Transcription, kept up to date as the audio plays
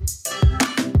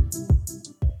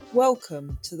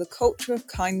Welcome to the Culture of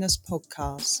Kindness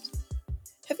podcast.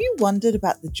 Have you wondered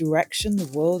about the direction the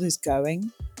world is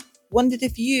going? Wondered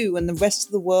if you and the rest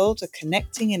of the world are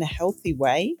connecting in a healthy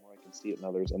way? I can see it in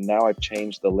others, and now I've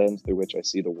changed the lens through which I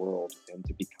see the world, and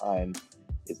to be kind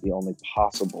is the only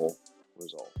possible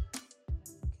result.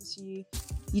 Because you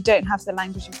don't have the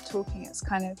language of talking, it's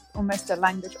kind of almost a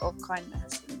language of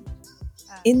kindness.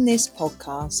 In this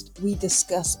podcast, we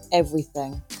discuss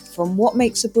everything from what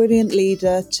makes a brilliant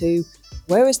leader to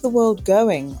where is the world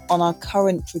going on our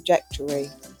current trajectory?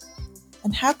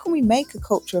 And how can we make a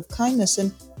culture of kindness,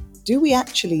 and do we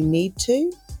actually need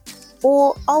to?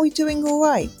 Or are we doing all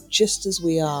right just as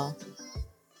we are?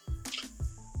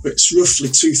 It's roughly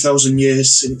 2,000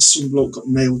 years since some bloke got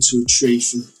nailed to a tree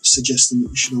for suggesting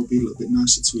that we should all be a little bit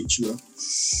nicer to each other.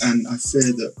 And I fear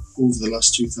that over the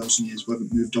last 2,000 years we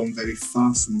haven't moved on very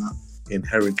far from that.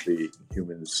 Inherently,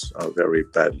 humans are very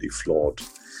badly flawed.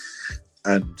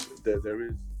 And there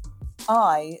is...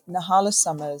 I, Nahala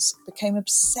Summers, became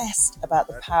obsessed about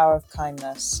the power of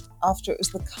kindness after it was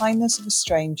the kindness of a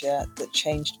stranger that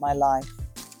changed my life.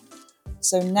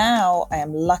 So now I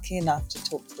am lucky enough to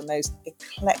talk to the most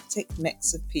eclectic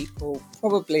mix of people,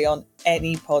 probably on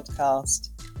any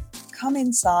podcast. Come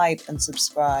inside and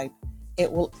subscribe.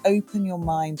 It will open your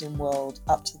mind and world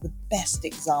up to the best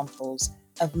examples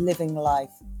of living life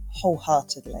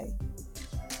wholeheartedly.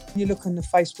 You look on the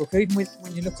Facebook, even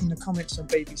when you look on the comments on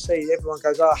BBC, everyone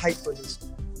goes, "Oh, I hate bullies."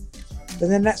 But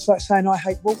then that's like saying, "I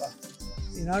hate Walter."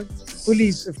 You know,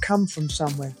 bullies have come from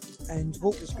somewhere. And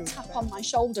what was a tap on my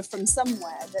shoulder from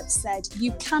somewhere that said,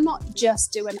 you cannot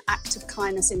just do an act of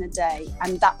kindness in a day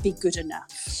and that be good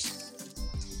enough.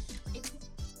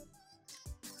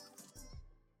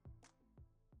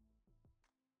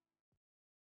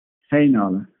 Hey,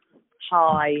 Nala.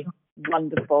 Hi,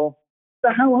 wonderful.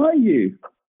 So how are you?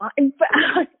 I'm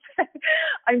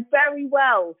very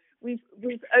well. We've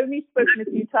only spoken a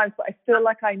few times, but I feel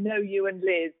like I know you and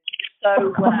Liz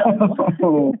so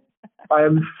well. I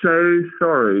am so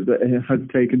sorry that it has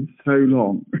taken so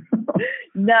long.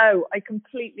 No, I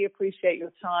completely appreciate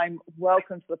your time.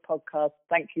 Welcome to the podcast.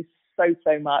 Thank you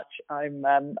so much. I'm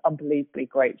unbelievably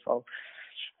grateful.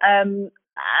 And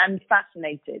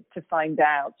fascinated to find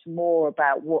out more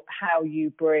about how you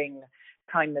bring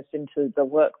kindness into the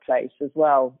workplace as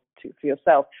well for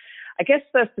yourself. I guess,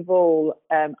 first of all,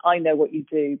 I know what you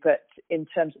do, but in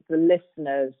terms of the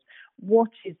listeners,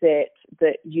 what is it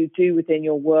that you do within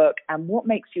your work and what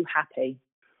makes you happy?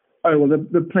 Oh, well,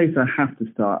 the place I have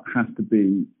to start has to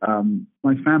be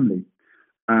my family.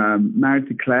 Married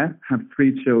to Claire, have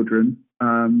 3 children.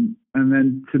 And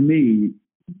then to me,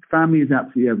 family is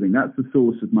absolutely everything. That's the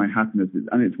source of my happiness.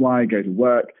 And it's why I go to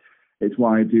work. It's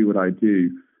why I do what I do.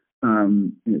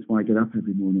 And it's why I get up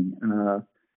every morning.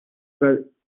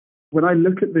 But when I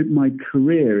look at my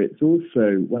career, it's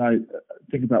also, when I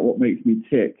think about what makes me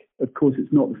tick, of course,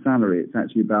 it's not the salary. It's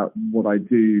actually about what I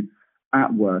do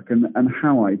at work and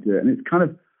how I do it. And it's kind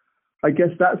of, I guess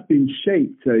that's been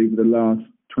shaped over the last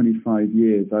 25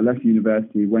 years. I left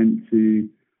university, went to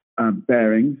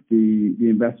Barings, the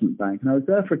investment bank, and I was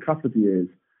there for a couple of years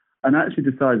and actually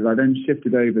decided I then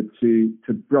shifted over to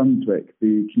Brunswick,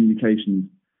 the communications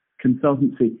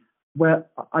consultancy, where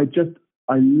I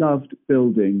loved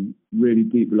building really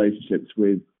deep relationships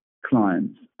with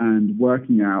clients and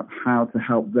working out how to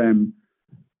help them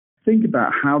think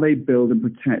about how they build and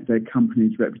protect their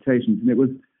company's reputations.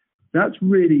 And that's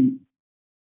really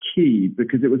key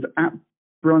because it was at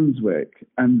Brunswick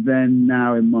and then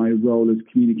now in my role as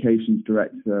communications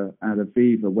director at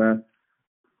Aviva, where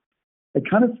I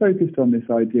kind of focused on this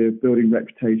idea of building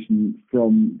reputation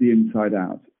from the inside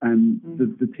out. And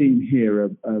the team here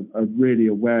are really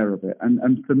aware of it.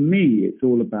 And for me, it's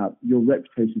all about your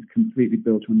reputation is completely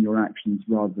built on your actions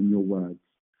rather than your words.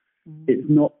 It's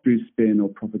not through spin or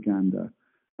propaganda.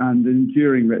 And an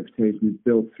enduring reputation is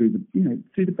built through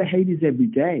the behaviors every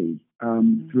day,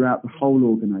 throughout the whole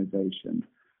organization,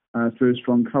 through a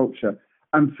strong culture.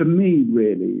 And for me,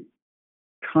 really,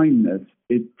 kindness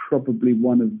is probably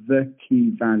one of the key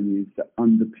values that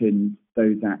underpins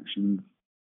those actions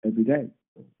every day.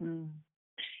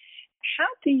 How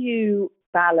do you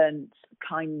balance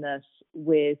kindness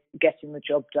with getting the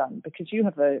job done? Because you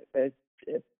have a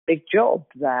big job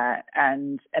there,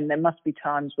 and there must be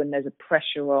times when there's a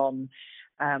pressure on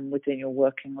within your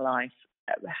working life.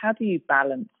 How do you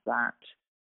balance that?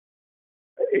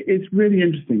 It's really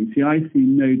interesting. See, I see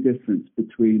no difference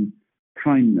between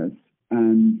kindness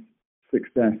and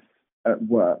success at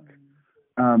work.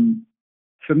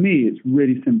 For me, it's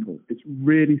really simple. It's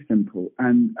really simple.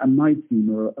 And my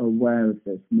team are aware of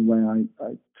this. And the way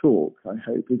I talk, I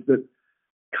hope, is that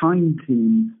kind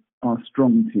teams are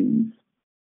strong teams,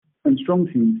 and strong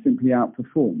teams simply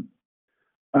outperform.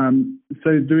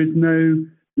 So there's no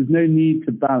need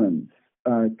to balance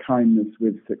kindness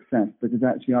with success, because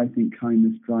actually I think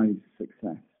kindness drives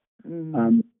success.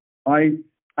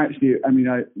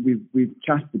 We've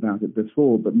chatted about it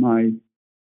before, but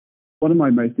one of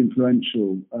my most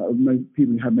influential,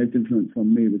 people who had most influence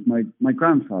on me was my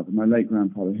grandfather, my late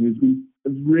grandfather, who's been a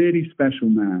really special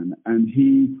man, and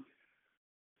he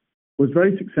was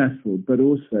very successful, but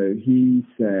also he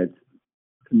said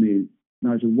to me,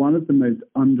 Nigel, one of the most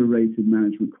underrated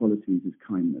management qualities is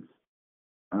kindness.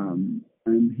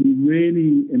 And he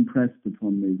really impressed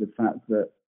upon me the fact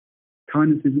that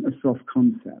kindness isn't a soft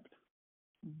concept.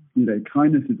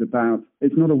 Kindness is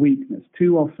it's not a weakness.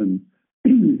 Too often,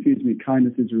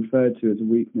 kindness is referred to as a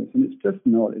weakness, and it's just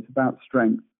not. It's about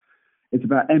strength. It's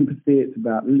about empathy. It's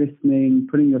about listening,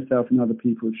 putting yourself in other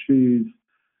people's shoes.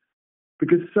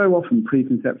 Because so often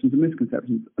preconceptions and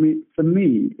misconceptions, for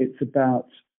me, it's about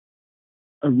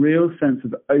a real sense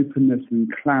of openness and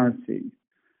clarity.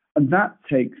 And that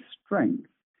takes strength.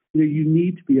 You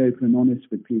need to be open and honest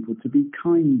with people, to be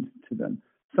kind to them.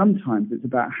 Sometimes it's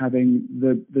about having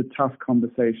the tough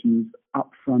conversations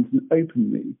up front and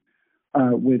openly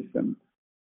with them.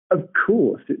 Of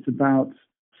course, it's about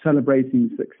celebrating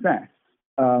success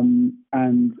and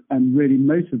really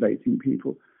motivating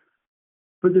people.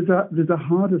 But there's a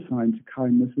harder side to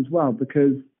kindness as well,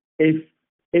 because if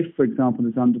for example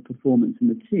there's underperformance in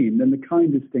the team, then the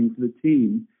kindest thing to the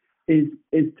team is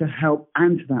to help,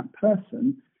 and to that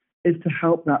person is to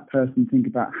help that person think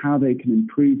about how they can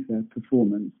improve their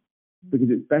performance, because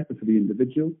it's better for the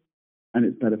individual and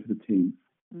it's better for the team.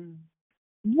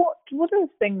 What are the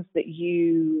things that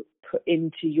you put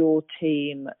into your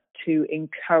team to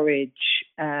encourage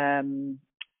and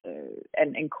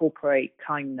incorporate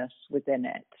kindness within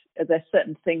it? Are there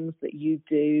certain things that you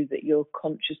do that you're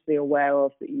consciously aware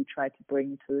of that you try to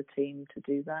bring to the team to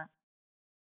do that?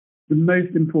 The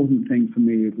most important thing for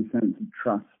me is a sense of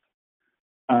trust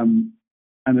and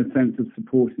a sense of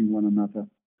supporting one another,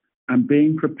 and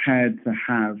being prepared to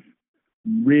have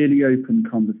really open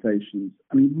conversations.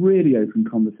 Really open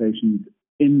conversations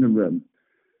in the room,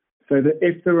 so that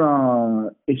if there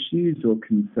are issues or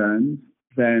concerns,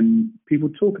 then people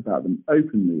talk about them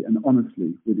openly and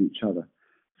honestly with each other.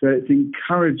 So it's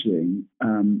encouraging,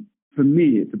 for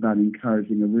me, it's about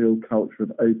encouraging a real culture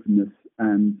of openness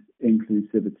and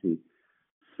inclusivity,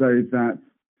 so that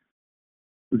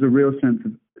there's a real sense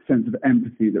of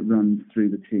empathy that runs through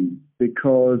the team.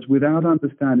 Because without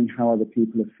understanding how other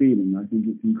people are feeling, I think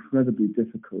it's incredibly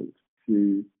difficult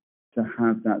to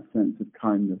have that sense of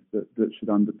kindness that should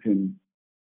underpin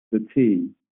the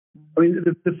team.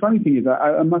 The funny thing is,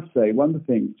 I must say, one of the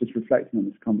things, just reflecting on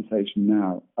this conversation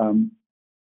now,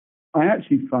 I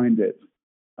actually find it,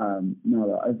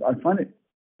 I find it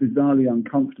bizarrely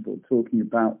uncomfortable talking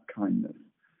about kindness,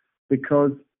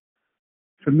 because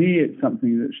for me, it's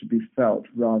something that should be felt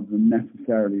rather than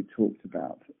necessarily talked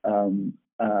about.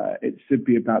 It should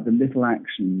be about the little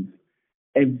actions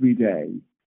every day,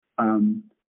 and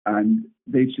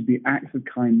they should be acts of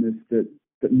kindness that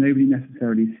nobody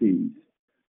necessarily sees.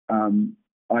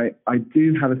 I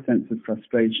do have a sense of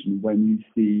frustration when you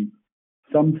see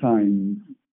sometimes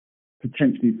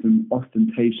potentially some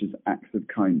ostentatious acts of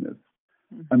kindness.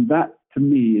 And that, to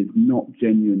me, is not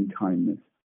genuine kindness.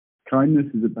 Kindness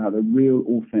is about a real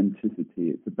authenticity.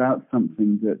 It's about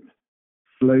something that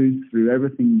flows through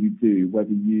everything you do,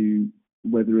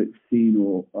 whether it's seen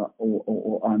or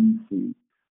unseen,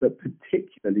 but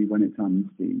particularly when it's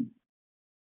unseen.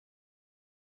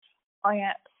 I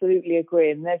absolutely agree,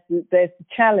 and there's a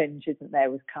challenge, isn't there,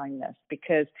 with kindness?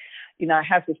 Because I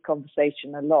have this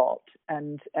conversation a lot,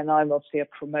 and I'm obviously a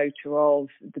promoter of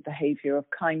the behaviour of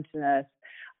kindness.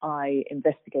 I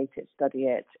investigate it, study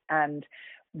it, and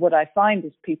what I find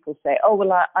is people say, "Oh,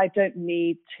 well, I don't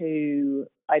need to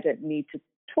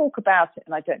talk about it,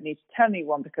 and I don't need to tell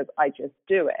anyone because I just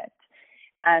do it."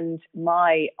 And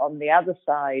on the other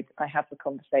side, I have the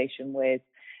conversation with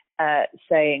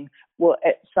saying, well,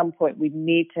 at some point we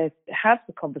need to have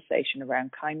the conversation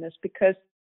around kindness, because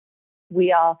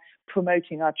we are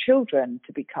promoting our children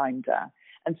to be kinder.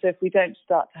 And so if we don't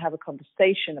start to have a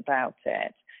conversation about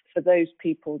it, for those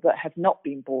people that have not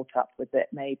been brought up with it,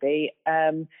 maybe,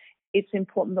 it's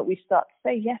important that we start to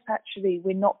say, yes, actually,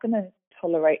 we're not going to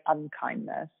tolerate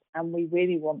unkindness, and we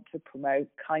really want to promote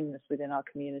kindness within our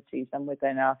communities and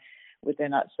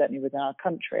certainly within our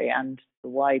country and the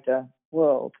wider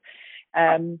world.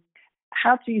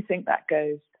 How do you think that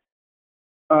goes?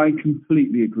 I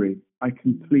completely agree.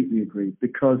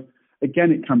 Because,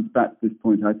 again, it comes back to this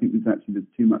point. I think there's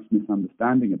too much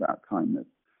misunderstanding about kindness.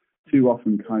 Too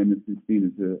often kindness is seen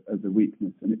as a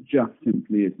weakness, and it just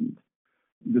simply isn't.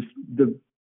 The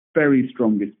very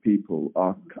strongest people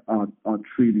are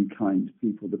truly kind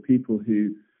people. The people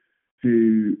who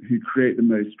create the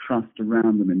most trust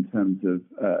around them in terms of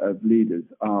leaders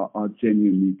are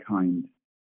genuinely kind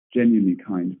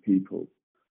people.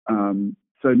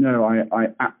 So no,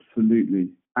 I absolutely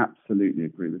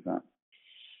agree with that.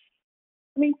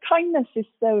 I mean, kindness is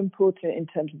so important in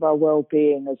terms of our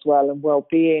well-being as well, and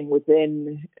well-being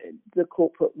within the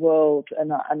corporate world.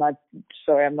 And I'm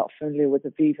sorry, I'm not familiar with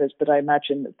Aviva's, but I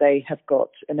imagine that they have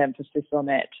got an emphasis on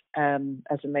it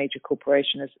as a major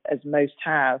corporation, as most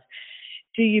have.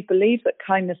 Do you believe that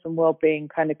kindness and well-being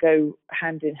kind of go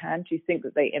hand in hand? Do you think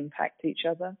that they impact each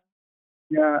other?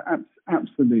 Yeah,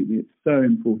 absolutely. It's so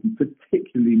important,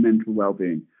 particularly mental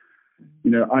well-being.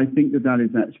 You know, I think that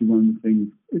is actually one of the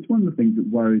things. It's one of the things that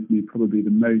worries me probably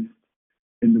the most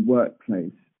in the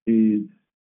workplace is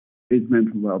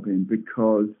mental well-being,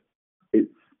 because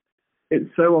it's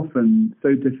so often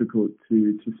so difficult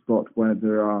to spot where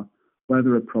there are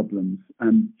problems,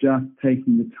 and just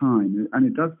taking the time, and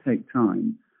it does take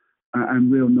time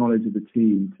and real knowledge of the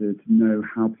team to know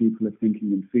how people are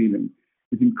thinking and feeling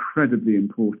is incredibly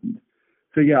important.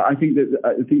 So yeah, I think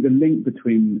the link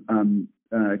between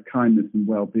kindness and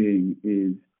well-being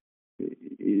is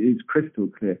crystal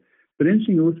clear. But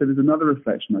interesting also, there's another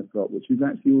reflection I've got, which is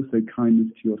actually also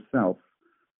kindness to yourself.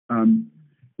 You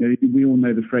know, we all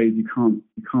know the phrase you can't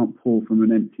pour from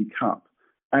an empty cup.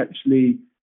 Actually,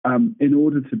 in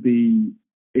order to be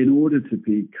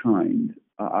kind,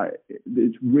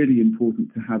 it's really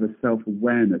important to have a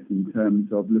self-awareness in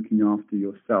terms of looking after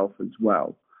yourself as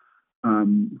well,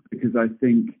 because I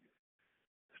think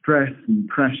stress and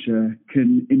pressure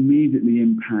can immediately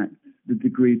impact the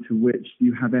degree to which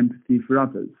you have empathy for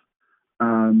others.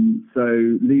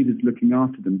 So leaders looking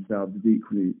after themselves is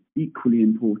equally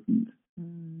important.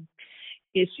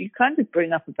 Yes, you kind of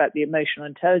bring up about the emotional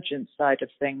intelligence side of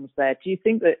things there. Do you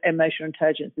think that emotional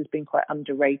intelligence has been quite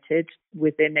underrated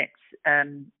within its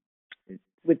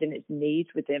needs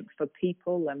for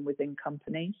people and within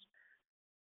companies?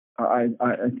 I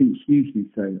think hugely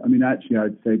so. I mean, actually,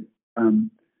 I'd say,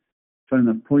 fair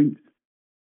enough, point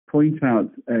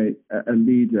out a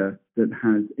leader that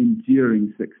has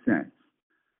enduring success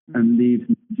and leaves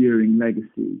an enduring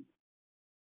legacy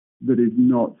that is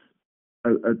not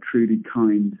a truly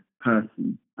kind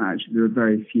person. Actually, there are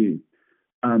very few.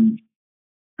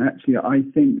 Actually, I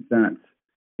think that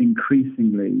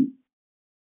increasingly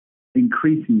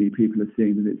people are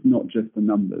seeing that it's not just the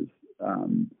numbers.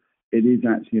 It is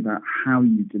actually about how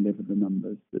you deliver the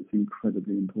numbers that's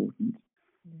incredibly important.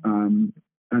 And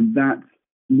that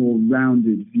more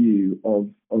rounded view of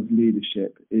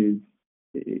leadership is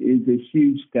a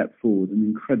huge step forward and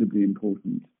incredibly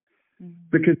important.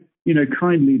 Because, you know,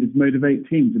 kind leaders motivate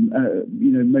teams, and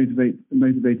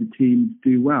motivated teams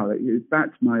do well. It's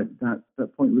back to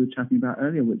that point we were chatting about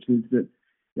earlier, which is that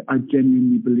I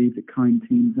genuinely believe that kind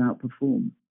teams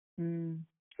outperform.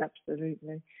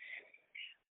 Absolutely.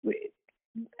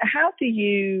 How do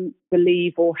you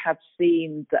believe or have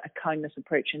seen that a kindness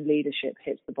approach in leadership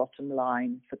hits the bottom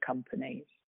line for companies?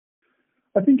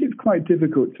 I think it's quite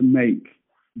difficult to make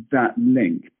that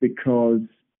link, because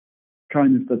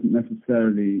kindness doesn't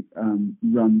necessarily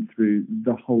run through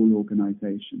the whole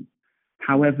organisation.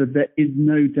 However, there is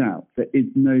no doubt that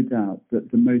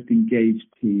the most engaged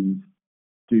teams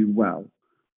do well.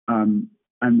 And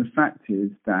the fact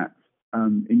is that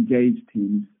engaged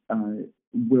teams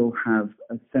will have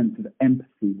a sense of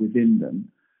empathy within them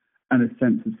and a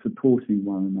sense of supporting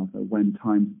one another when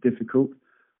times are difficult,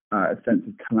 a sense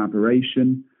of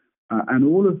collaboration, and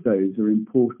all of those are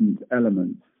important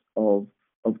elements of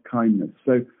kindness.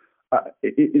 So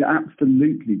it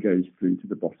absolutely goes through to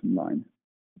the bottom line.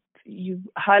 You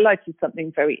highlighted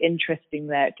something very interesting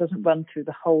there. It doesn't run through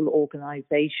the whole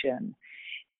organisation.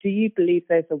 Do you believe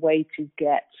there's a way to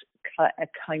get a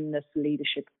kindness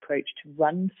leadership approach to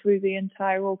run through the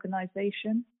entire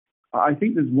organisation? I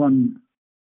think there's one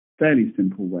fairly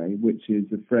simple way, which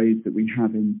is a phrase that we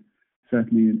have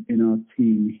certainly in our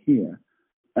team here,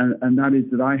 and that is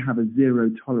that I have a zero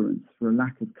tolerance for a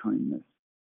lack of kindness.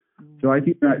 So I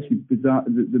think that actually bizarre,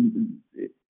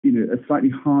 a slightly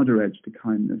harder edge to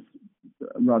kindness,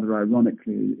 rather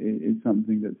ironically, is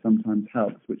something that sometimes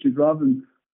helps, which is rather than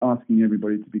asking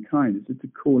everybody to be kind, it's just to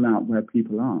call out where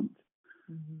people aren't.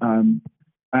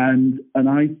 And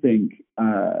I think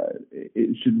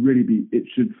it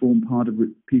should form part of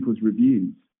people's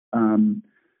reviews. And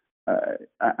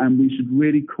we should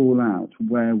really call out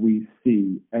where we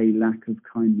see a lack of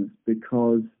kindness,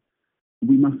 because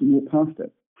we mustn't walk past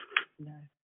it. No,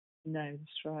 No,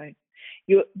 that's right.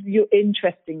 You're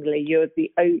interestingly, you're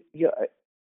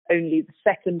only the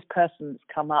second person that's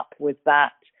come up with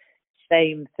that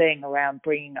same thing around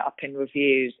bringing it up in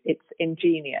reviews. It's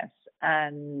ingenious,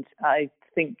 and I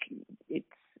think it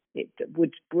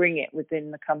would bring it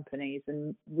within the companies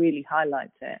and really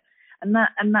highlight it, and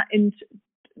that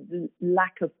the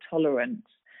lack of tolerance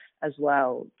as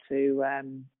well to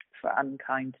for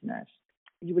unkindness.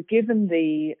 You were given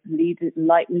the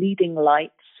leading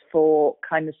lights for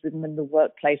kindness in the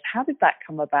workplace. How did that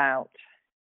come about?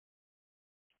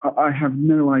 I have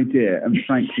no idea, and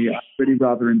frankly, I'm really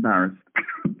rather embarrassed.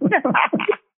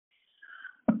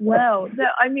 Well, no,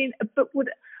 I mean, but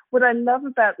what I love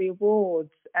about the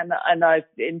awards, and I've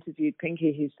interviewed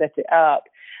Pinky, who set it up,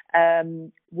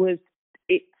 was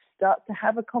it starts to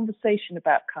have a conversation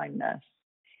about kindness.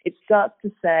 It starts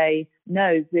to say,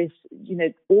 no,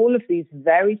 all of these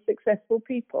very successful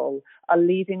people are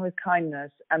leading with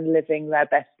kindness and living their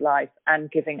best life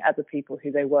and giving other people who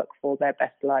they work for their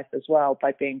best life as well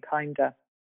by being kinder.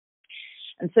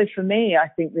 And so for me, I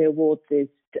think the awards is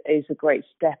a great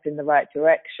step in the right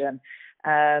direction.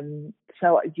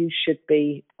 So you should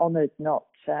be honoured, not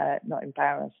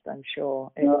embarrassed, I'm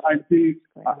sure. No, I do.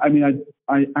 I mean,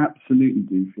 I absolutely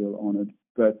do feel honoured,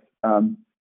 but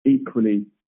equally,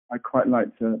 I quite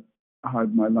like to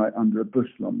hide my light under a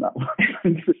bushel on that one.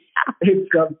 It's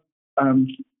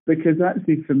because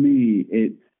actually for me,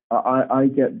 I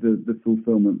get the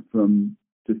fulfillment from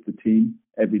just the team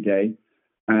every day,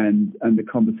 and the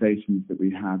conversations that we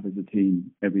have as a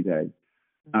team every day.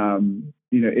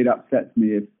 It upsets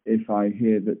me if I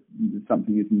hear that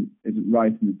something isn't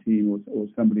right in the team, or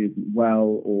somebody isn't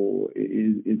well or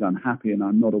is unhappy, and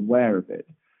I'm not aware of it.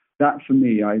 That for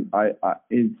me,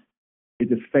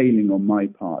 is a failing on my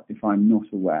part if I'm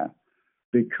not aware,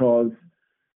 and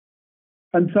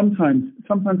sometimes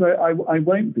I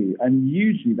won't be, and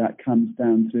usually that comes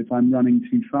down to if I'm running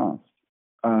too fast.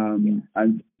 And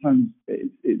sometimes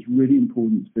it's really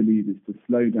important for leaders to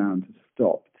slow down, to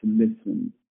stop, to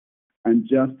listen, and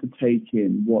just to take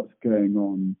in what's going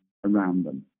on around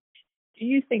them. Do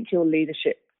you think your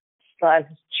leadership style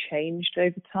has changed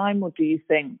over time, or do you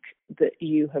think that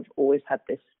you have always had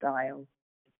this style?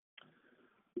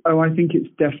 Oh, I think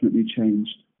it's definitely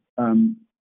changed.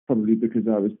 Probably because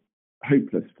I was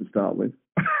hopeless to start with.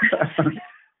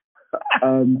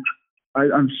 I'm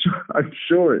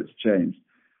sure it's changed.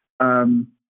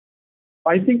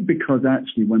 I think because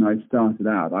actually when I started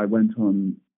out, I went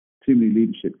on too many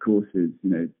leadership courses,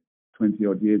 20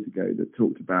 odd years ago, that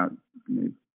talked about,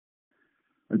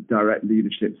 a direct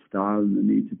leadership style and the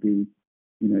need to be,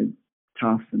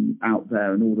 tough and out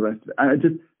there and all the rest of it.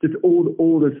 Just all the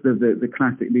sort of the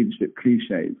classic leadership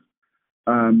cliches.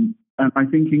 And I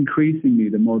think increasingly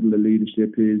the model of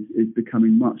leadership is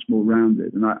becoming much more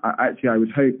rounded. And I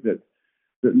would hope that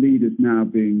leaders now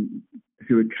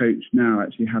who are coached now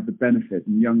actually have the benefit,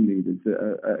 and young leaders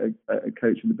are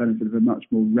coached with the benefit of a much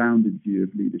more rounded view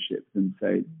of leadership than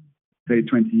say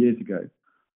 20 years ago.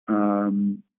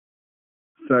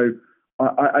 So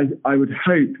I would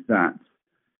hope that,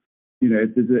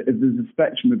 if there's a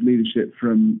spectrum of leadership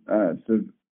from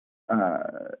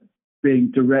being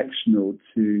directional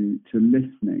to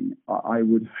listening, I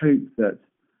would hope that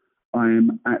I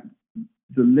am at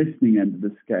the listening end of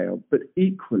the scale. But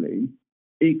equally,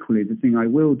 the thing I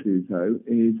will do though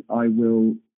is I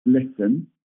will listen,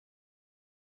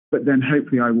 but then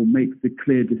hopefully I will make the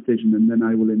clear decision, and then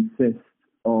I will insist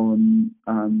on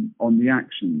the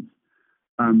actions.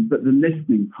 But the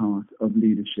listening part of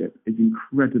leadership is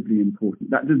incredibly important.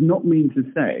 That does not mean to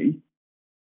say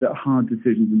that hard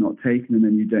decisions are not taken and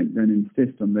then you don't then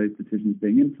insist on those decisions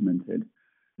being implemented.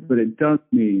 But it does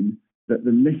mean that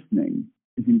the listening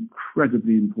is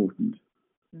incredibly important.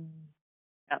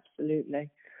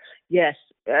 Absolutely. Yes.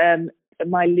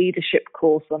 My leadership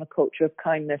course on a culture of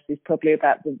kindness is probably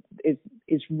about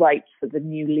is right for the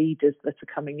new leaders that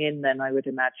are coming in then, I would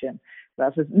imagine,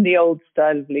 rather than the old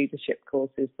style of leadership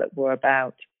courses that were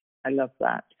about. I love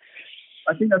that.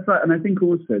 I think that's right. And I think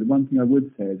also the one thing I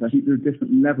would say is I think there are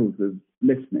different levels of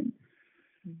listening.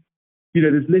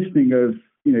 There's listening of,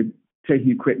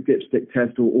 taking a quick dipstick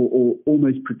test or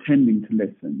almost pretending to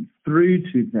listen, through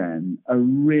to then a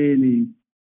really,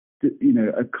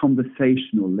 a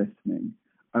conversational listening,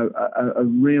 a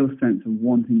real sense of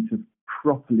wanting to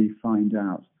properly find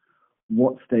out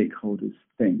what stakeholders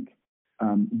think,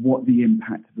 what the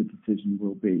impact of the decision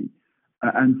will be.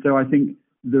 And so I think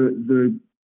the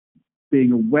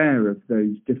being aware of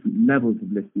those different levels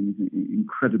of listening is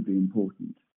incredibly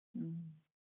important.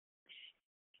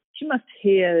 you must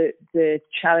hear the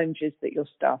challenges that your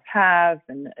staff have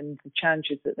and the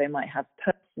challenges that they might have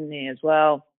personally as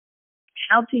well.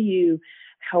 How do you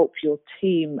help your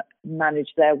team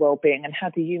manage their well-being, and how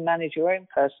do you manage your own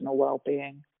personal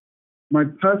well-being? My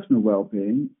personal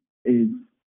well-being is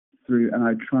through, and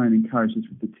I try and encourage this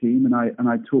with the team, and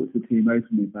I talk to the team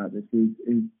openly about this, is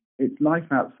it's life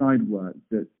outside work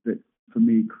that for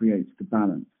me creates the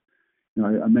balance. You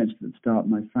know, I mentioned at the start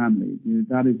my family. You know,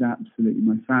 that is absolutely,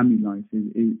 my family life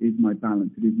is my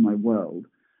balance. It is my world,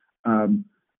 and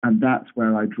that's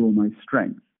where I draw my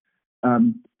strength.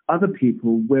 Other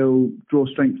people will draw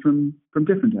strength from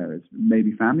different areas,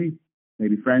 maybe family,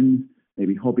 maybe friends,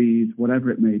 maybe hobbies, whatever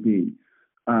it may be.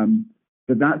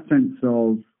 But that sense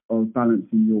of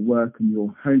balancing your work and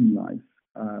your home life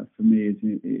for me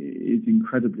is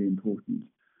incredibly important.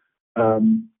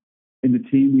 In the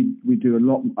team, we do a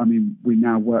lot. I mean, we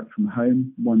now work from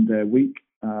home 1 day a week,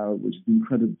 which is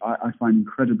incredible. I find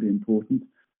incredibly important,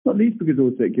 not least because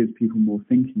also it gives people more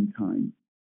thinking time.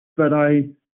 But I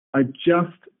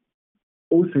just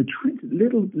also try to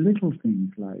little things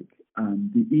like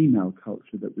the email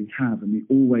culture that we have and the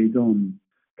always on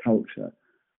culture,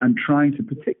 and trying to,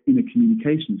 particularly in the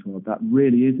communications world, that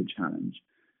really is a challenge.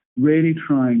 Really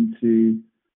trying to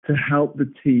help the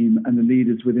team and the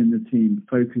leaders within the team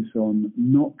focus on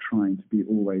not trying to be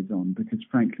always on, because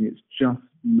frankly, it's just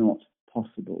not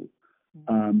possible.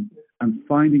 And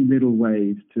finding little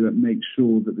ways to make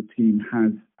sure that the team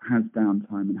has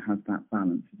downtime and has that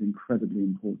balance is incredibly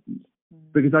important.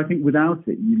 Because I think without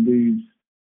it, you lose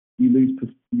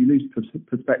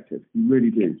perspective. You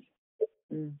really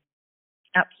do.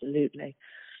 Absolutely.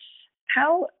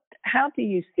 How do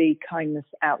you see kindness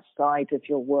outside of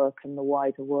your work and the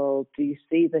wider world? Do you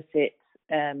see that it's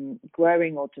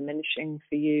growing or diminishing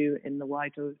for you in the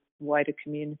wider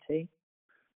community?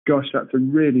 Gosh, that's a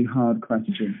really hard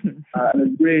question. And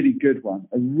a really good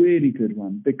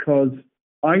one, because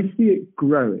I see it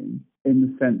growing in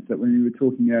the sense that when we were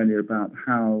talking earlier about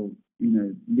how, you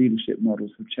know, leadership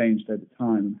models have changed over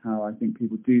time, and how I think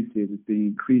people do see it as being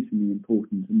increasingly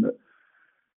important,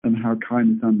 and how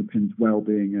kindness underpins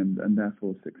well-being and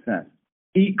therefore success.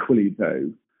 Equally,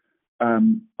 though,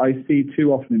 I see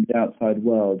too often in the outside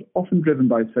world, often driven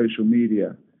by social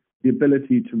media, the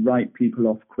ability to write people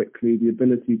off quickly, the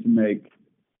ability to make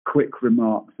quick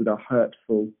remarks that are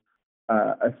hurtful,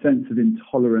 a sense of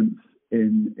intolerance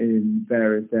in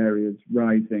various areas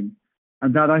rising,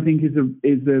 and that I think is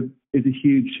a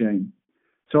huge shame.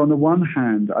 So on the one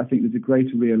hand, I think there's a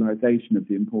greater realization of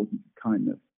the importance of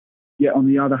kindness. Yet on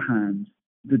the other hand,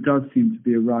 there does seem to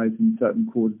be a rise in certain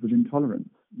quarters of intolerance,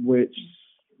 which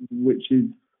is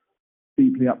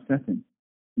deeply upsetting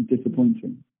and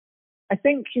disappointing. I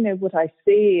think, you know, what I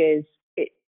see is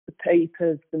the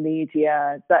papers, the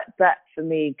media, that for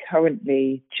me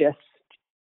currently just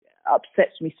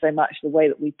upsets me so much, the way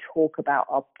that we talk about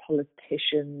our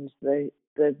politicians, the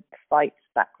fights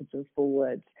backwards and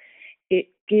forwards. It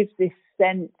gives this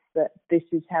sense that this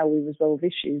is how we resolve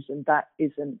issues, and that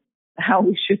isn't how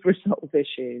we should resolve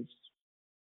issues.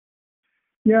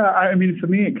 Yeah, I mean, for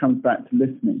me, it comes back to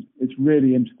listening. It's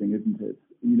really interesting, isn't it?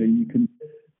 You know, you can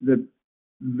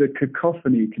the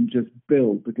cacophony can just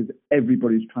build because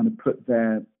everybody's trying to put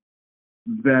their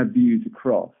views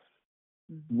across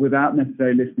without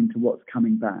necessarily listening to what's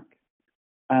coming back,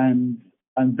 and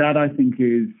that I think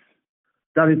is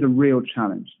a real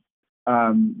challenge.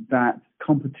 That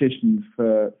competition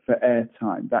for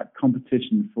airtime, that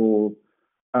competition for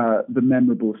the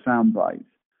memorable soundbite,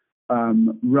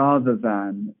 rather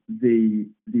than the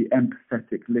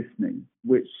empathetic listening,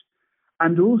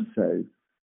 and also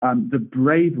the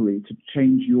bravery to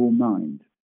change your mind,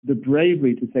 the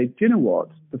bravery to say, do you know what,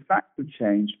 the facts have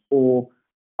changed, or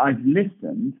I've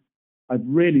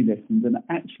really listened, and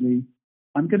actually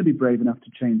I'm going to be brave enough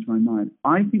to change my mind.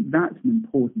 I think that's an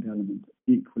important element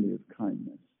equally of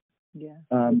kindness. Yeah.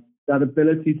 That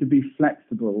ability to be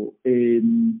flexible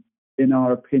in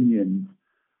our opinions.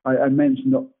 I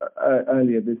mentioned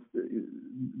earlier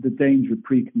the danger of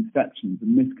preconceptions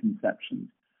and misconceptions.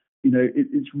 You know,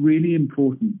 it's really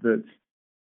important that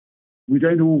we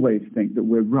don't always think that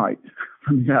we're right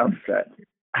from the outset,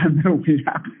 and that we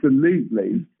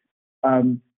absolutely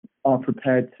are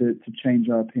prepared to change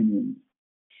our opinions.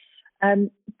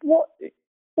 What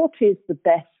is the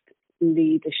best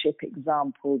leadership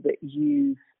example that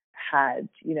you've had?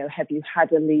 You know, have you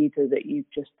had a leader that you've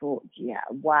just thought, yeah,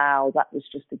 wow, that was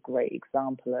just a great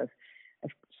example of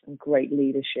some great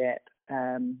leadership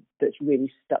that's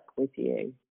really stuck with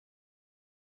you?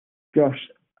 Gosh,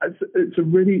 it's a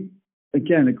really,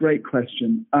 again, a great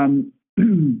question.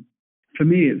 for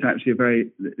me, it's actually a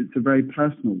very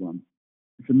personal one.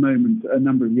 It's a moment a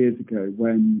number of years ago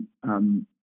when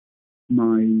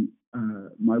my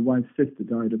wife's sister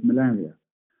died of malaria,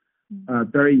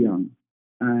 very young,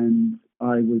 and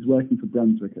I was working for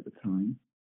Brunswick at the time,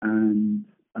 and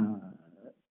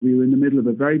we were in the middle of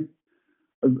a very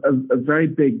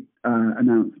big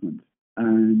announcement,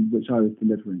 and which I was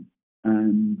delivering,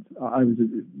 and I was a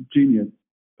junior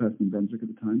person in Brunswick at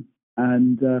the time,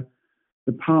 and the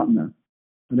partner,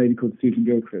 a lady called Susan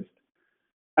Gilchrist,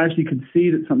 actually could see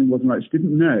that something wasn't right. She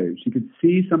didn't know. She could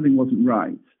see something wasn't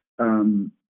right.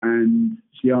 And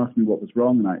she asked me what was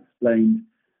wrong, and I explained.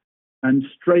 And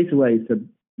straight away said,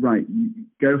 right, you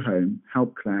go home,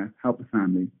 help Claire, help the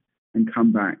family, and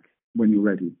come back when you're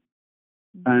ready.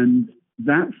 And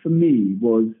that for me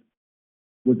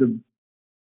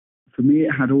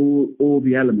it had all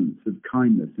the elements of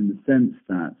kindness, in the sense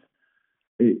that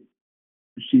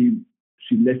she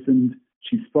listened,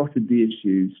 she spotted the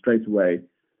issues straight away,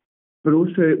 but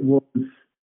also it was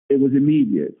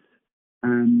immediate,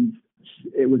 and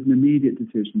it was an immediate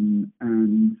decision,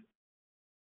 and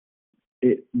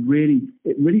it really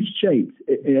shaped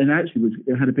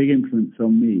it had a big influence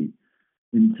on me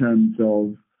in terms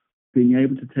of being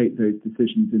able to take those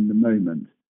decisions in the moment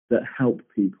that help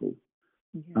people,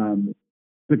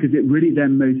 because it really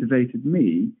then motivated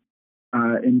me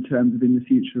in terms of in the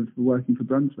future of working for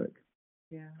Brunswick.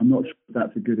 Yeah. I'm not sure if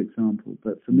that's a good example,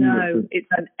 but for me,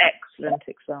 it's an excellent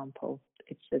example.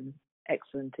 It's an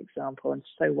excellent example, and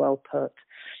so well put.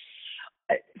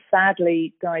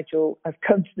 Sadly, Nigel, I've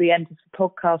come to the end of the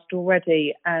podcast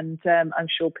already, and I'm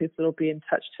sure people will be in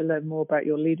touch to learn more about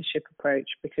your leadership approach,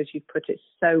 because you've put it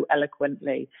so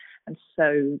eloquently and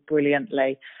so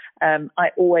brilliantly.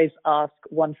 I always ask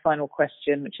one final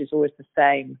question, which is always the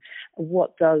same.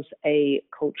 What does a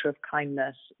culture of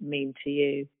kindness mean to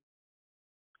you?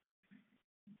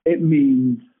 It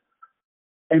means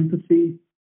empathy,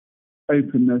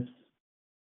 openness,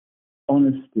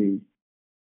 honesty,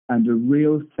 and a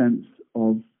real sense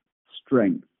of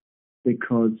strength,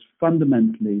 because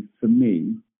fundamentally for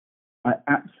me, I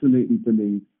absolutely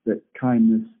believe that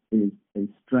kindness is a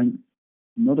strength,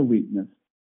 not a weakness,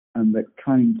 and that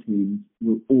kind teams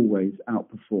will always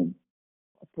outperform.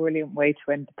 A brilliant way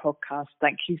to end the podcast.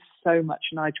 Thank you so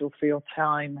much, Nigel, for your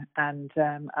time, and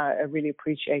I really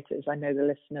appreciate it, as I know the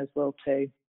listeners will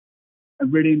too. I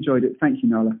really enjoyed it. Thank you,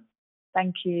 Nala.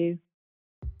 Thank you.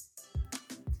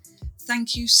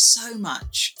 Thank you so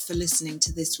much for listening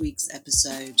to this week's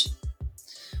episode.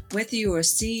 Whether you're a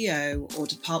CEO or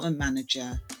department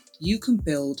manager, you can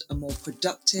build a more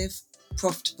productive,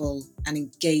 profitable and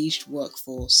engaged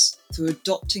workforce through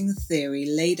adopting the theory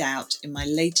laid out in my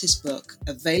latest book,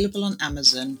 available on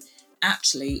Amazon,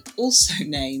 aptly also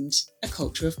named A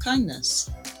Culture of Kindness.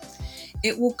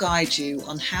 It will guide you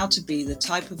on how to be the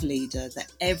type of leader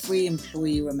that every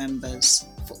employee remembers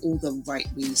for all the right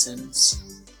reasons.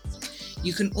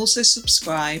 You can also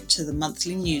subscribe to the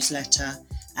monthly newsletter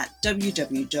at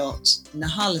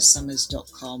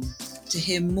www.nahalasummers.com to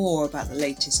hear more about the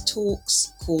latest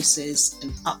talks, courses,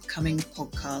 and upcoming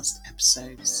podcast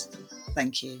episodes.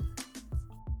 Thank you.